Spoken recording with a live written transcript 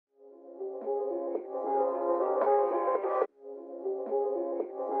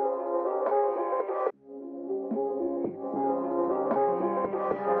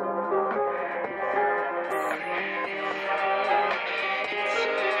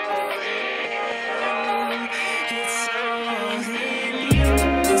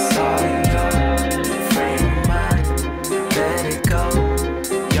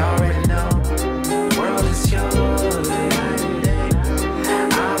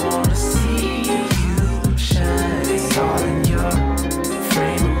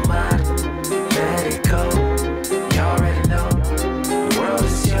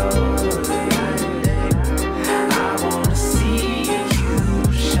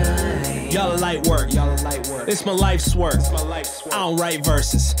Y'all are light work. It's my life's work. I don't write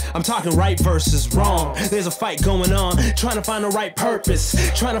verses. I'm talking right verses wrong. There's a fight going on, trying to find the right purpose,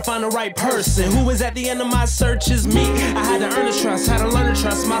 trying to find the right person. Who is at the end of my search is me. I had to earn the trust, had to learn to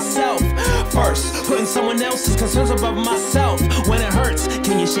trust myself first. Putting someone else's concerns above myself. When it hurts,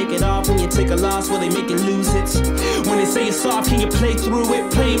 can you shake it off? When you take a loss, will they make you lose it? When they say it's soft, can you play through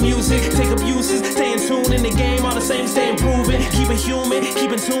it? Play music, take up uses, stay in tune in the game. All the same, stay improving. Keep it human,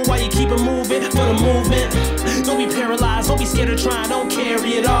 keep in tune while you keep it moving. For the movement, don't be paralyzed, don't be scared of trying, don't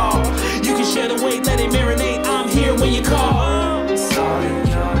carry it all. You can share the weight, let it marinate. I'm here when you call. It's all in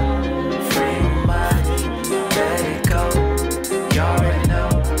your frame of mind. Let it go. You already know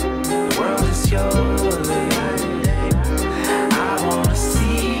the world is yours. I wanna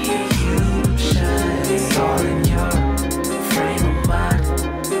see you shine. It's all in your frame of mind.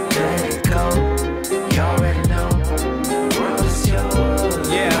 Let it go. You already know the world is yours.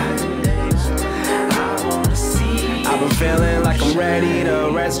 Yeah. I wanna see. I've been feeling like I'm ready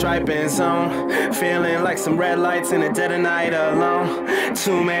to red stripe in zone. Feeling like some red lights in the dead of night alone.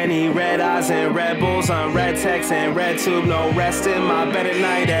 Too many red eyes and red bulls on red text and red tube. No rest in my bed at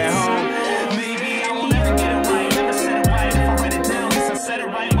night at home. Maybe I will never get it right, never said it right. If I write it down, at least I said it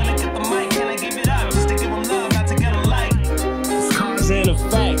right. When I get the mic, can I give it up? Just to give them love, not to get a like. It's cause and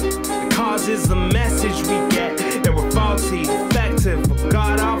effect. The cause is the message we get. That we're faulty, effective, a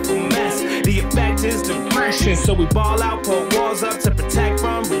god-awful mess. The effect is depression, so we ball out, put walls up to protect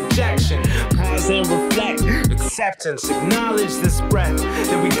from rejection. Pause and reflect, acceptance, acknowledge this breath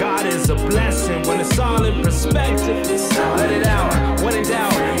that we got is a blessing. When it's all in perspective, let it out, when in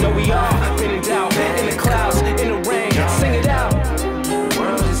doubt, know we all been in doubt. In the clouds, in the rain, sing it out. The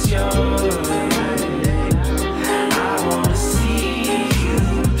world is yours. I wanna see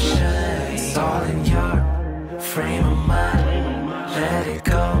you shine. It's all in your frame of mind. Let it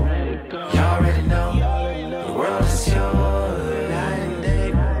go. You already know the world is yours.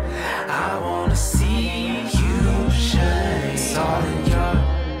 I wanna see you shine. It's all in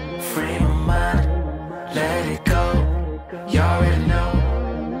your frame of mind. Let it go. You already know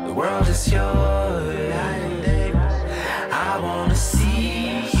the world is yours. I wanna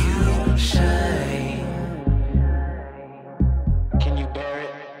see you shine. Can you bear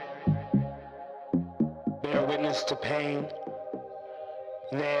it? Bear witness to pain,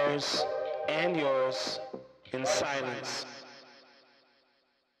 theirs and yours, in silence.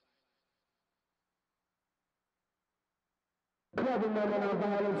 Every moment of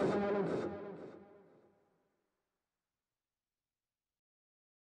violence.